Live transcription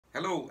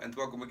Hello and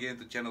welcome again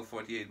to channel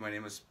 48. My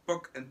name is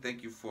Puck and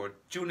thank you for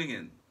tuning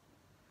in.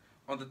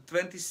 On the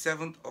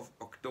 27th of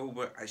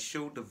October I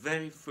showed the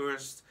very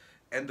first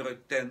Android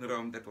 10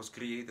 ROM that was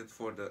created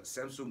for the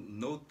Samsung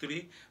Note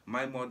 3,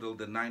 my model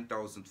the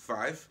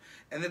 9005,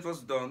 and it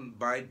was done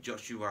by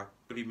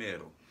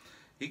JPrimero.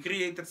 He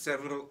created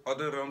several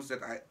other ROMs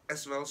that I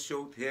as well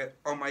showed here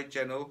on my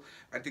channel.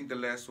 I think the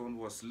last one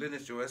was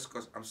Lineage OS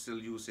because I'm still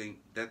using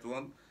that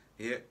one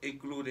here,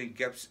 including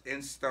gaps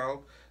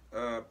installed,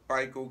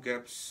 Pico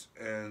gaps,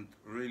 and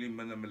really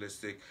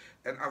minimalistic.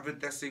 And I've been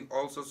testing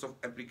all sorts of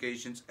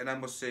applications, and I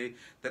must say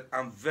that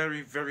I'm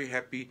very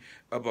happy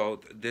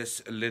about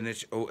this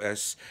Lineage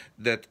OS.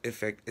 That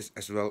effect is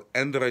as well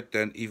Android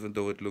 10, even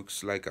though it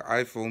looks like an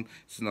iPhone.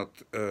 It's not.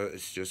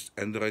 It's just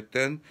Android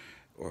 10.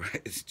 Or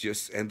it's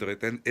just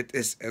Android 10. It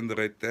is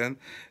Android 10,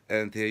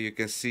 and here you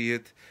can see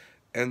it,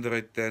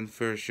 Android 10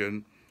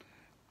 version,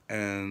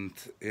 and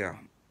yeah,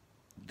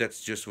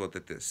 that's just what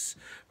it is.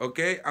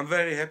 Okay, I'm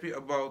very happy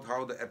about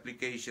how the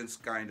applications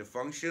kind of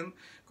function,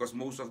 because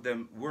most of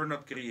them were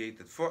not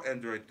created for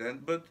Android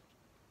 10, but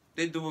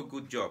they do a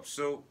good job.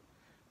 So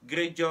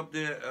great job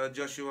there,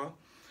 Joshua.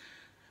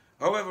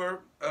 However,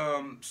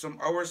 some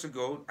hours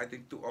ago, I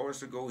think 2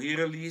 hours ago, he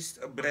released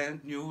a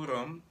brand new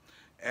ROM,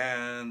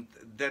 and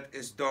that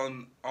is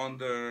done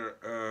under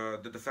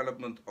the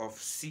development of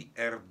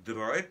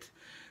CRDroid.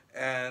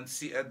 And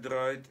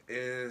CRDroid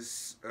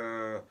is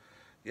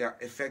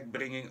effect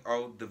bringing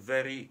out the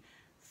very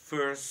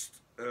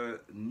first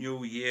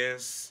New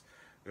Year's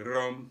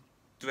ROM,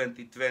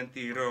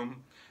 2020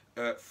 ROM,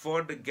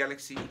 for the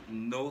Galaxy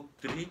Note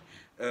 3.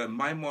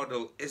 My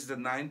model is the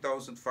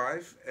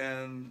 9005,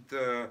 and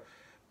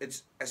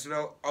it's as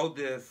well out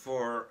there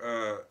for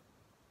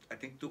I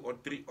think 2 or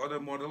 3 other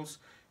models.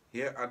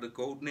 Here are the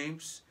code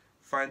names.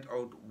 Find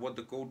out what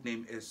the code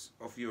name is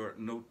of your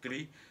Note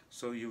 3,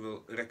 so you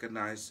will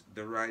recognize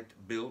the right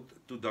build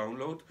to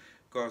download,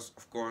 because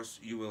of course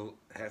you will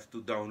have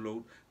to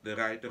download the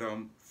right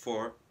ROM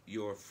for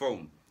your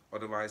phone,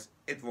 otherwise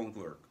it won't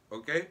work.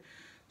 Okay,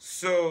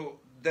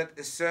 so that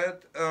is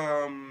said,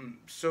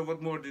 so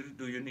what more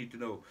do you need to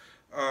know?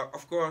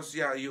 Of course,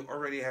 yeah, you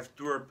already have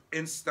Twrp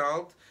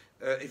installed.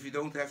 If you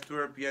don't have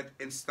Twrp yet,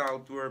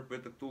 install Twrp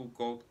with a tool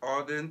called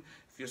Odin.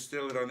 If you're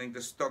still running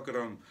the stock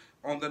ROM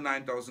on the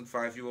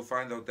 9005, you will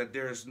find out that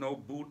there is no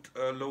boot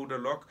loader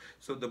lock,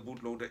 so the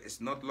bootloader is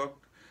not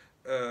locked,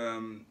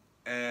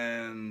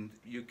 and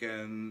you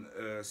can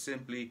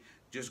simply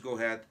just go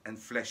ahead and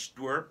flash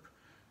Twrp.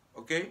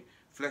 Okay,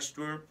 flash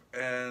Twrp,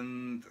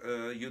 and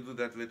you do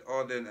that with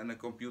Odin and a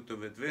computer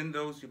with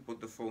Windows. You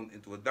put the phone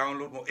into a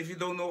download mode. If you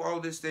don't know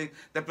all these things,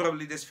 then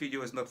probably this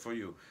video is not for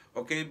you.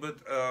 Okay, but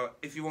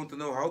if you want to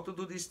know how to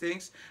do these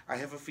things, I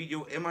have a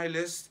video in my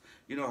list.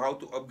 You know how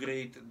to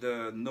upgrade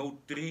the Note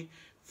 3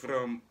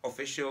 from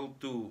official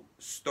to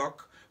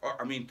stock, or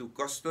I mean to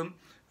custom.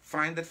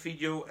 Find that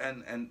video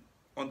and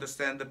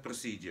understand the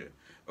procedure.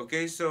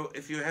 Okay, so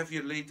if you have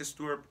your latest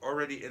Twrp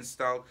already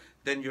installed,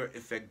 then you're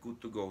in fact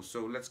good to go.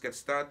 So let's get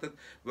started.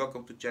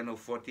 Welcome to channel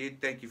 48.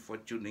 Thank you for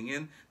tuning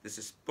in. This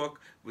is Puck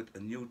with a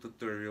new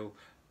tutorial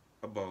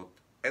about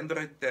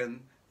Android 10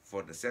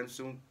 for the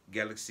Samsung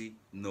Galaxy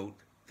Note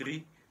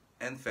 3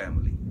 and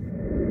family.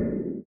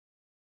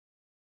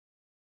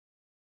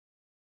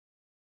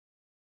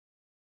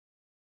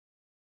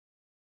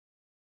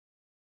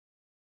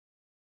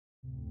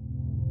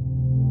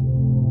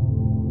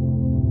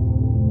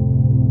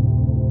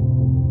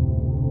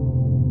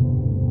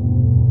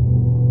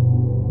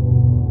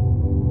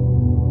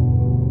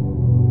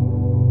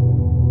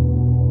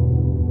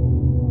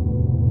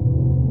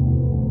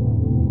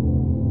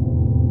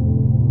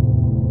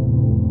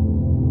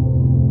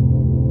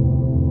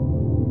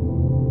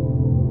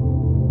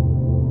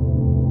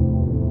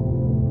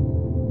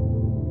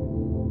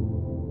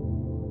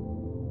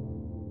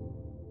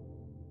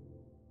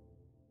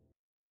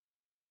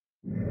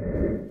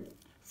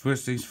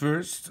 First things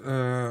first,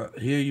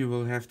 here you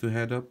will have to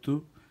head up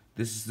to.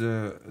 This is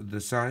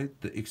the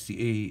site, the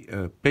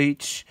XDA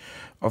page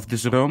of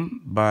this ROM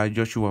by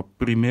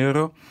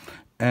JPrimero,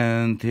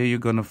 and here you're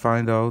gonna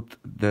find out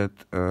that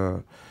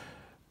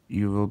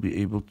you will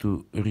be able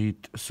to read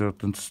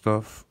certain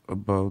stuff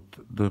about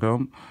the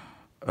ROM,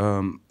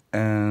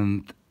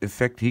 and in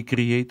fact he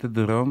created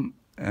the ROM,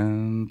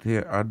 and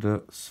here are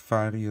the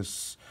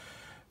various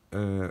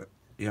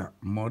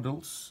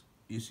models.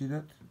 You see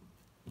that?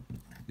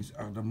 These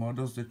are the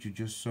models that you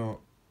just saw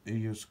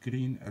in your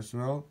screen as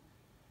well.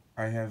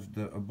 I have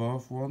the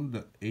above one,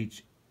 the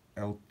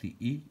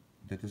HLTE,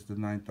 that is the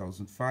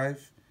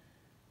 9005,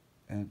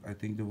 and I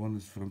think the one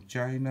is from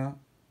China,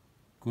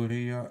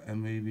 Korea,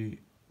 and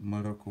maybe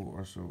Morocco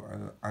or so.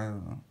 I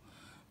don't know,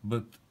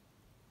 but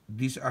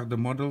these are the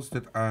models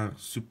that are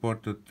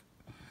supported.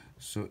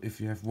 So if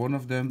you have one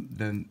of them,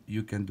 then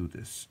you can do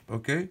this.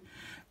 Okay,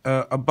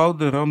 about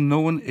the ROM,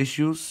 no one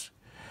issues.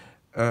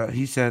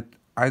 He said,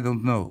 I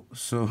don't know.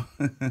 So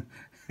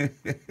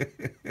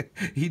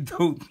He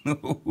don't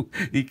know.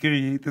 He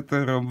created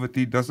a ROM, but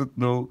he doesn't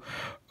know.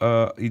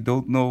 He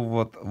don't know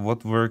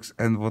what works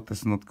and what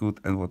is not good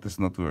and what is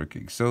not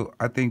working. So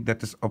I think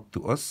that is up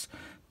to us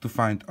to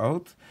find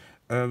out.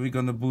 We're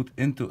gonna boot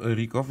into a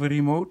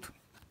recovery mode,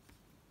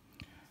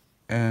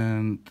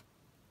 and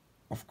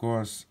of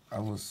course I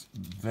was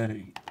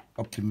very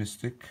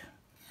optimistic,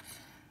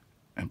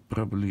 and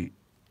probably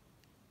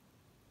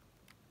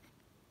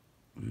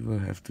we will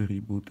have to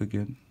reboot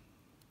again,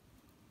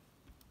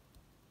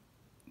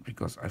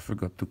 because I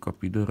forgot to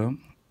copy the ROM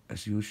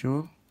as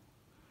usual.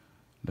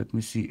 Let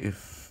me see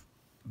if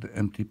the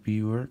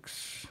MTP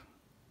works.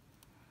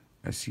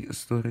 I see a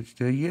storage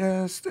there.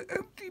 Yes, the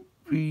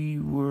MTP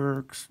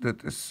works.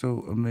 That is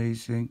so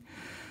amazing.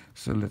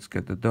 So let's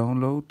get the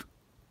download.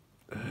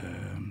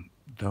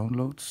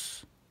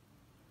 Downloads.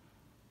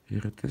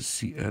 Here it is,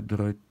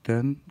 CRDroid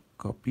 10.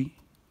 Copy.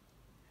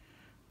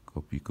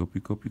 Copy,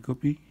 copy, copy,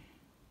 copy.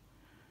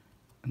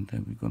 And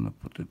then we're gonna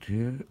put it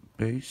here.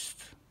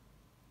 Paste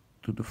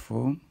to the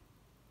phone.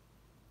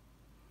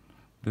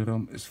 The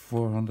ROM is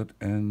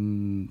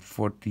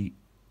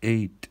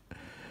 448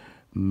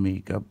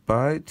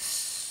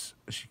 megabytes.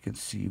 As you can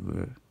see,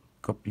 we're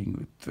copying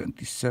with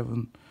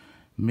 27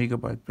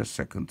 megabytes per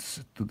second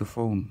to the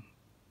phone.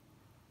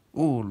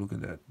 Oh, look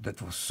at that.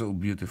 That was so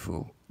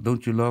beautiful.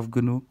 Don't you love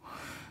GNU?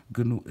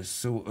 GNU is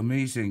so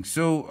amazing.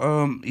 So,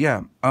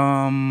 yeah.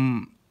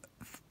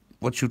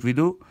 What should we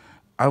do?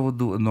 I will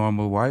do a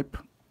normal wipe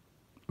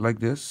like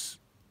this.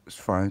 It's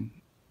fine,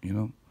 you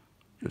know.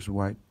 Just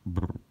wipe.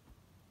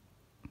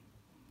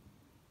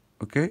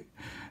 Okay,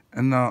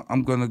 and now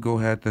I'm gonna go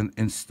ahead and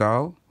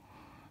install.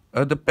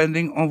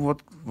 Depending on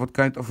what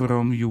kind of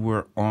ROM you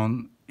were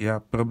on, yeah,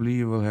 probably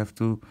you will have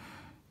to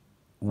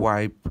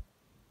wipe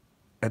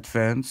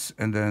advanced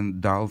and then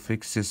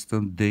dalvik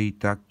system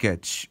data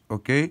cache.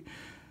 Okay,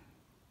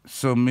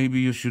 so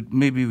maybe we should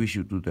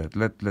do that.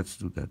 Let's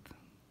do that,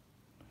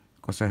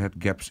 because I had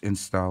gaps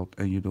installed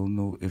and you don't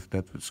know if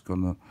that was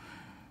gonna,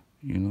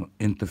 you know,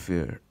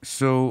 interfere.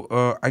 So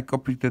I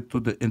copied it to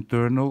the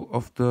internal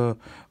of the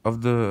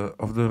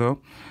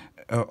ROM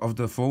of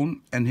the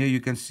phone, and here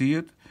you can see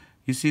it.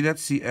 You see that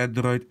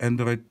CRDroid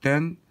Android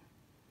 10,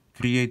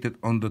 created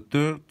on the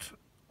 3rd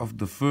of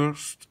the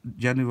 1st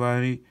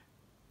January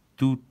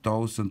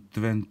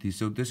 2020.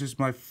 So this is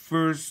my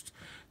first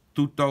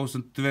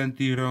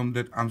 2020 ROM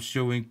that I'm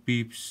showing,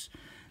 peeps.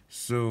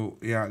 So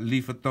yeah,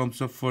 leave a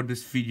thumbs up for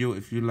this video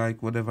if you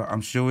like whatever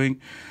I'm showing.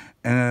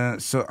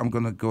 So I'm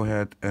gonna go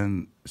ahead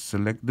and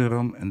select the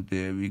ROM, and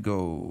there we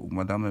go,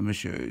 Madame and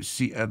Monsieur,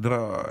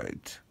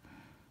 CRDroid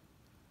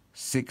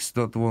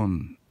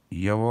 6.1.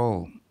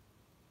 Jawel.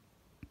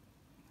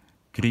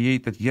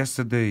 Created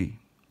yesterday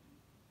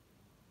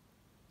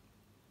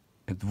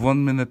at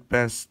 1 minute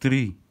past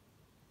 3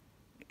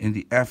 in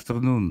the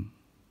afternoon.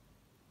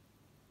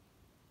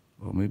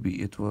 Or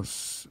maybe it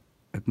was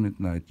at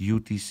midnight,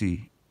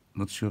 UTC.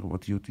 Not sure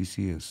what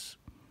UTC is.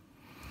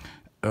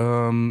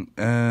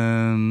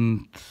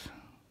 And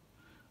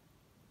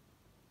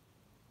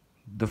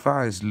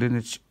device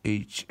Lineage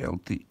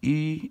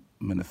HLTE,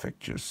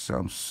 manufacturer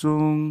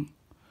Samsung.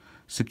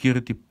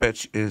 Security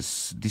patch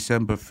is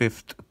December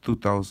 5th,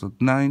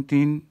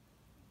 2019.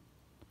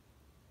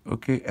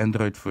 Okay,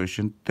 Android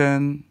version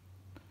 10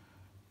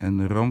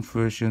 and ROM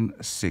version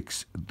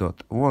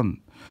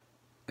 6.1.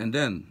 And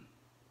then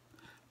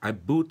I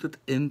booted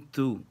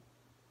into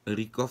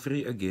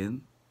recovery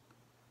again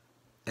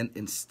and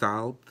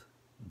installed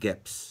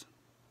gaps.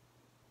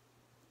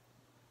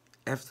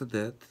 After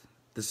that,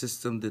 the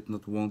system did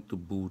not want to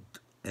boot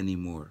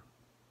anymore.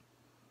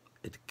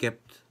 It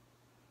kept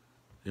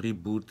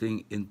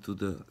rebooting into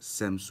the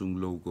Samsung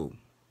logo.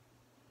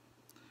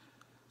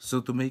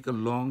 So to make a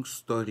long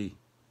story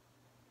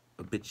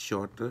a bit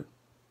shorter,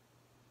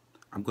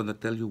 I'm gonna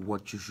tell you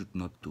what you should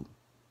not do.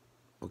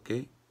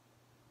 Okay?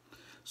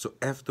 So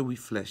after we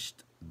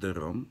flashed the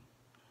ROM,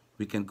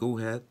 we can go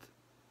ahead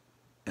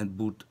and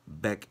boot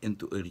back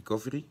into a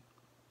recovery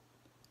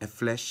and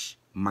flash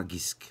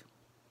Magisk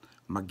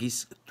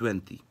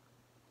 20.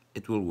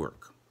 It will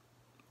work.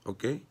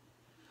 Okay?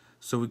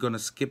 So we're gonna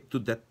skip to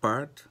that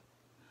part,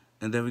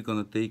 and then we're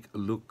gonna take a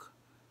look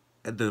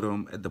at the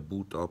ROM at the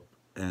boot up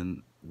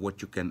and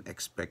what you can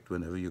expect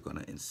whenever you're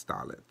gonna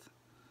install it.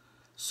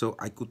 So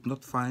I could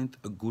not find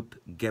a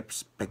good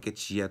gaps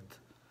package yet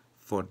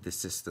for the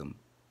system.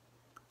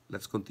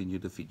 Let's continue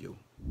the video.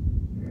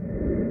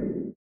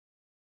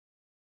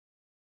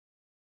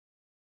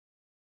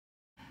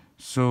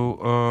 So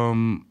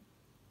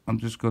I'm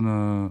just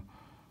gonna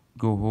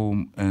go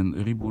home and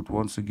reboot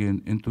once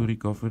again into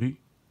recovery.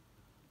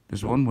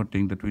 There's one more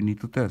thing that we need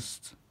to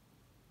test,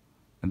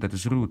 and that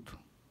is root.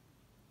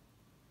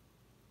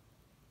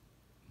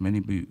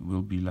 Many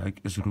will be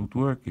like, is root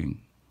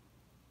working?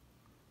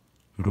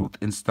 Root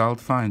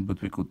installed fine,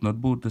 but we could not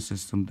boot the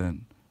system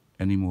then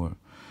anymore.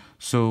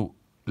 So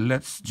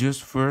let's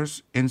just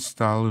first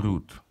install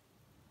root.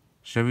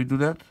 Shall we do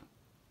that?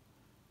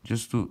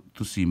 Just to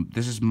see.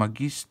 This is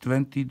Magisk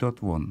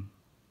 20.1.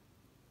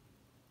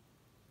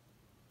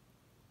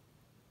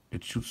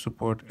 It should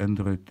support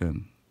Android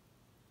 10.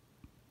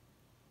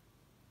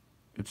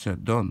 It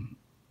said done.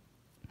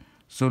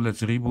 So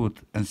let's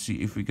reboot and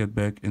see if we get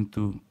back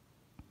into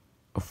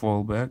a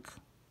fallback.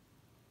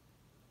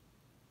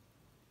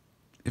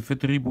 If it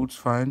reboots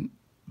fine,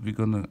 we're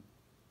gonna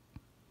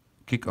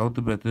kick out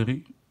the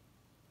battery.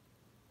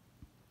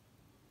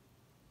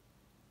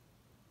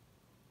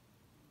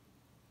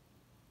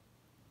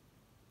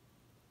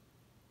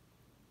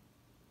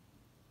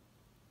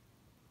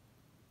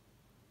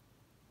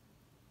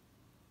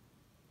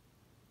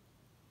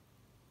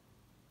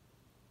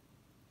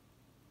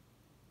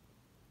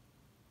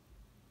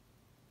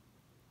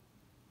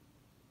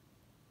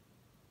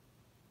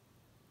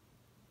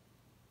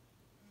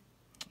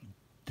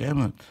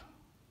 Damn it.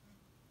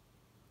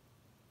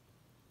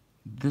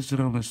 This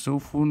ROM is so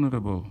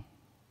vulnerable.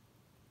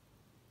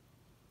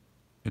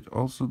 It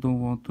also don't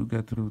want to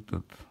get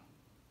rooted.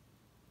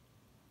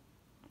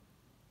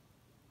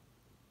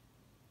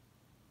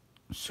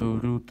 So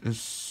root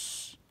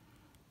is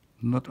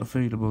not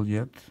available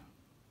yet.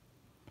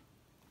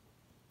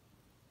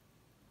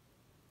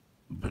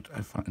 But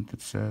I find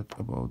it sad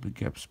about the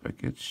GApps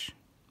package.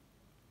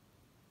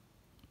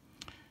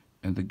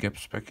 And the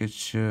GApps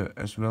package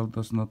as well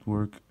does not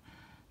work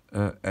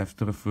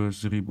after the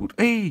first reboot.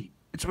 Hey,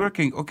 it's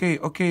working. Okay.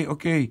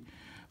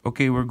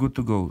 Okay, we're good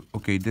to go.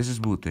 Okay, this is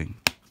booting.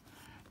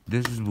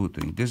 This is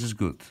booting. This is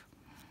good.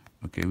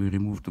 Okay, we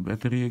remove the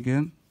battery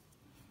again.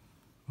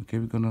 Okay,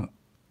 we're gonna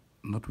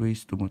not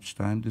waste too much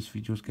time. This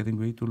video is getting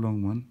way too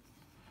long, man.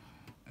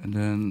 And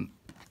then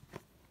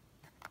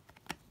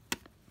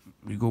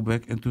we go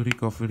back into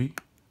recovery.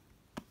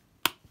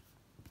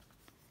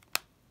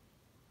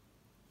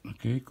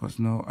 Okay, because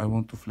now I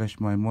want to flash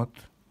my mod.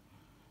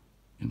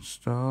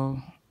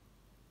 Install.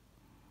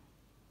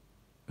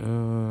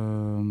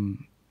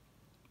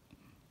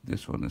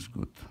 This one is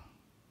good.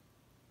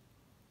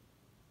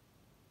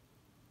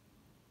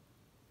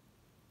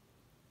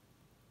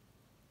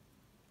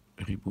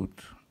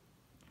 Reboot.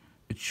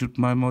 It should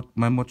my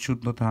mod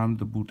should not harm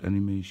the boot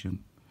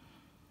animation.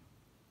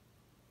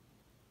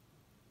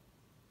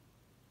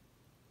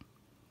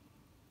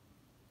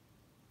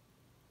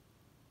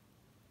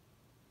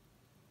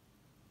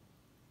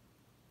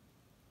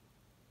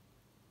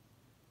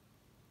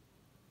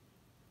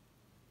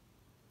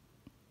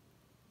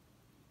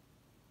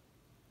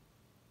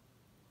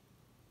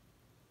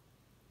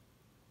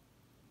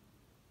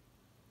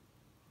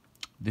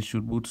 This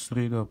should boot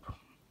straight up.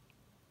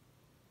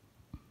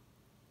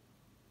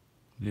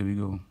 There we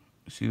go.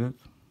 See that?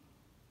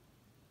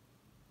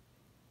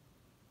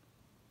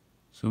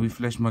 So we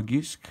flash my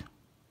GISC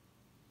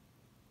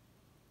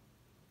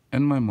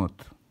and my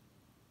mod.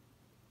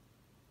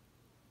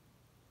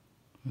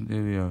 And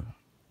there we are.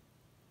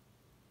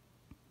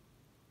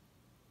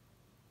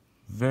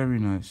 Very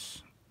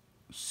nice.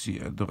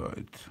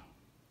 CRDroid.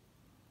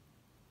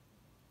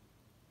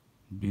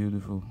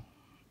 Beautiful.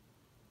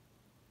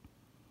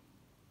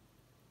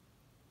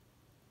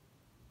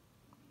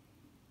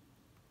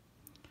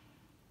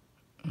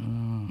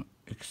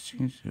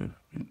 Exchange have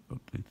been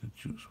updated.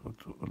 Choose what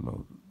to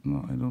allow.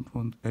 No, I don't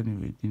want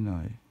anyway.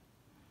 Deny.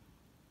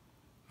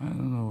 I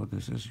don't know what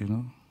this is, you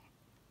know.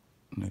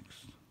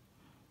 Next.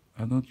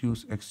 I don't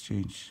use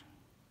exchange.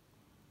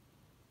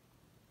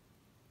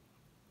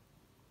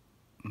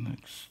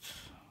 Next.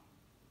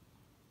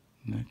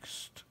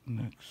 Next.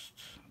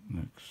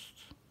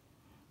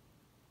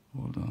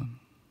 Hold on.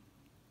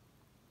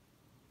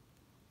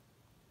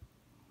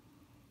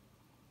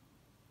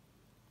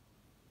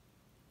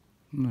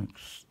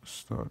 Next,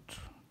 start.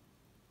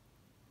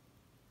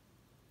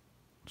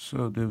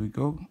 So there we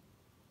go.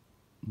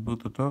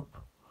 Boot it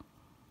up.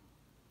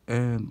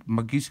 And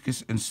my GISC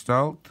is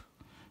installed.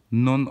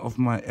 None of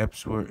my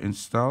apps were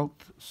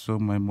installed, so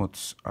my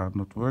mods are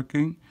not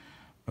working.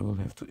 I will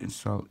have to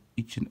install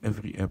each and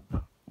every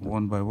app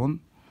one by one.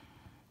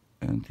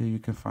 And here you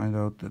can find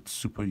out that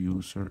Super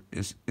User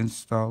is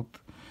installed.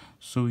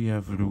 So we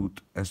have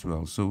root as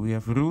well. So we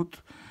have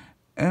root,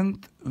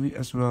 and we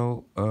as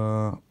well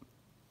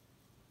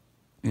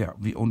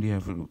we only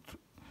have root.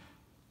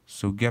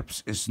 So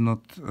GApps is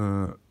not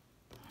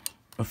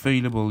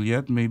available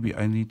yet. Maybe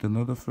I need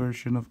another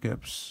version of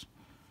GApps.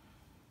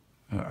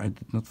 I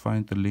did not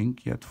find the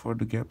link yet for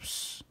the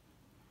GApps,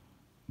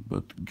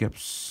 but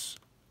GApps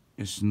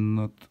is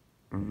not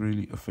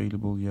really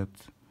available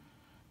yet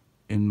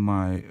in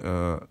my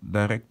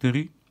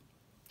directory.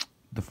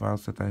 The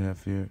files that I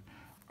have here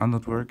are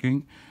not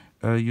working.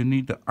 You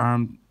need the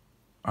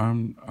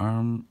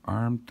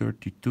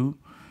ARM32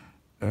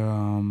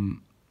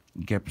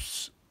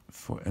 GApps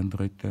for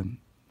Android 10.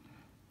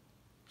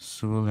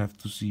 So we'll have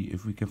to see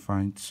if we can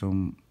find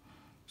some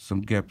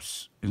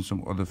GApps in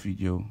some other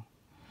video.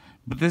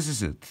 But this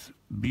is it.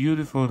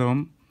 Beautiful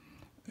ROM,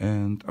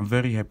 and I'm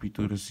very happy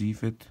to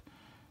receive it.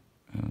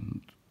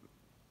 And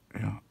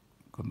yeah,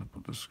 I'm gonna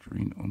put the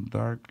screen on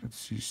dark. Let's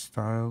see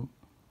style.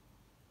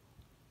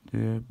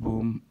 There,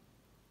 boom.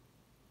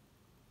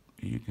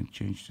 You can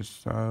change the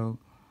style.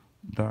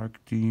 Dark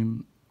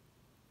theme.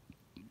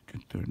 You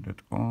can turn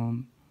that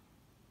on.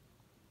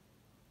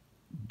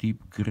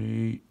 deep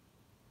gray,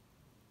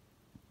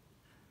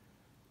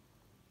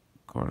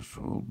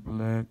 Corsol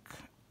black,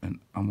 and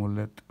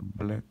AMOLED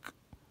black.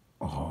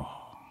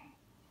 Oh,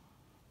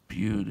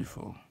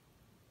 beautiful.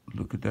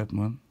 Look at that,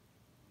 man.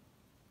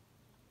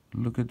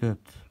 Look at that,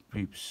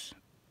 peeps.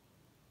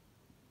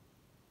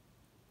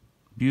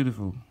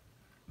 Beautiful.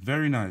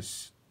 Very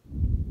nice.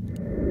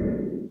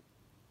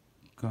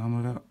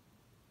 Camera.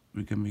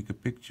 We can make a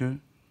picture.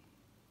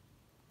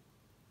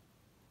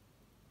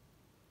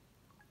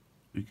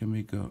 We can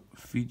make a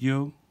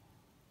video.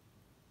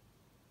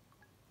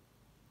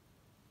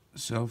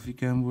 Selfie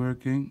cam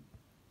working.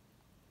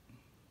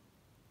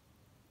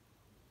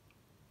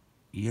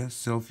 Yes,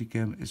 selfie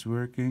cam is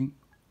working.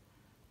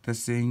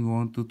 Testing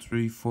 1, 2,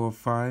 3, 4,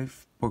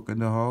 5. Poke in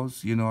the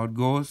house. You know how it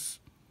goes.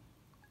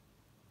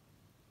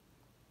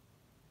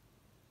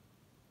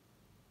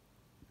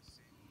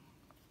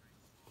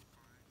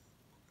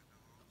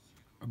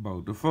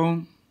 About the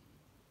phone.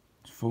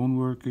 Phone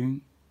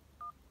working.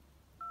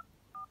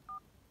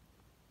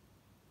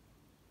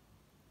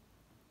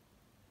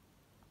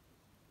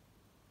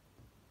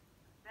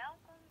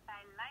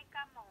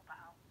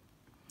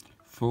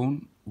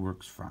 Phone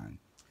works fine.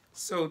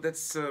 So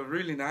that's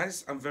really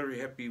nice. I'm very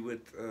happy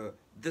with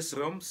this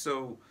ROM.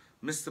 So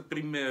Mr.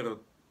 Primero,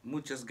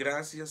 muchas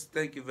gracias.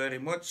 Thank you very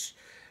much.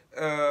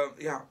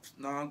 Yeah,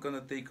 now I'm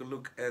gonna take a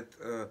look at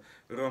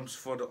ROMs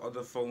for the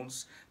other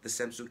phones. The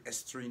Samsung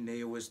S3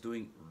 Neo is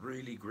doing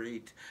really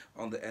great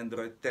on the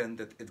Android 10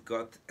 that it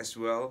got as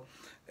well.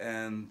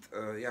 And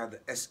yeah, the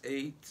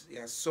S8,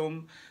 yeah,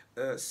 some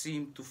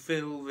seem to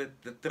fail with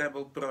the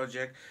treble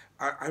project.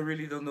 I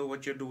really don't know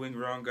what you're doing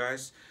wrong,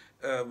 guys.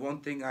 One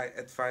thing I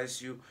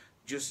advise you,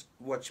 just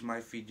watch my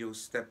videos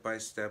step by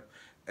step,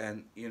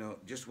 and you know,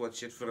 just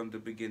watch it from the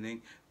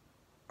beginning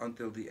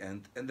until the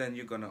end, and then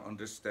you're gonna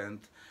understand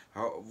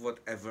how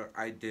whatever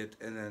I did,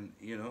 and then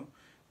you know,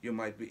 you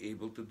might be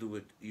able to do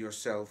it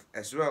yourself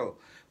as well.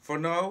 For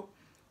now,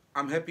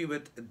 I'm happy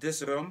with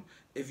this ROM.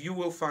 If you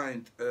will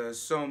find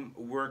some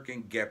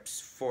working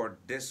gaps for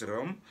this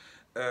ROM,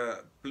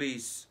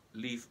 please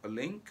leave a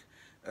link.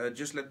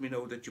 Just let me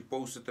know that you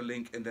posted the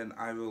link, and then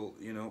I will,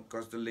 you know,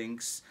 because the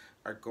links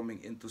are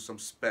coming into some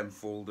spam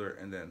folder,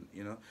 and then,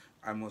 you know,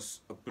 I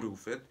must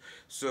approve it.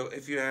 So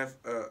if you have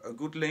a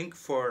good link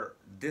for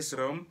this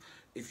ROM,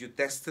 if you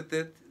tested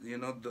it, you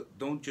know,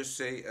 don't just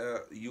say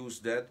use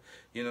that,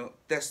 you know,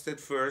 test it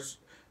first.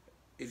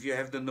 If you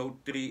have the Note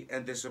 3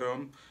 and this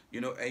ROM,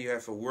 you know, and you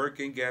have a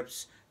working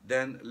gaps,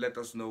 then let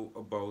us know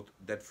about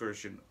that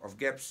version of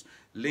gaps.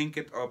 Link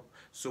it up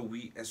so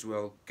we as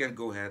well can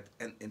go ahead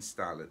and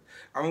install it.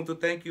 I want to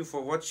thank you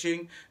for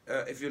watching.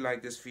 If you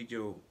like this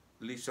video,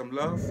 leave some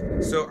love.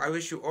 So I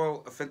wish you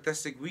all a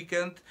fantastic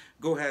weekend.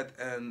 Go ahead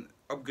and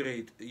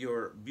upgrade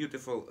your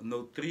beautiful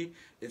Note 3.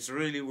 It's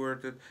really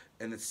worth it,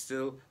 and it's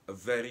still a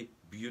very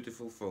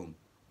beautiful phone.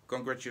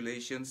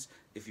 Congratulations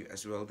if you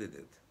as well did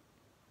it.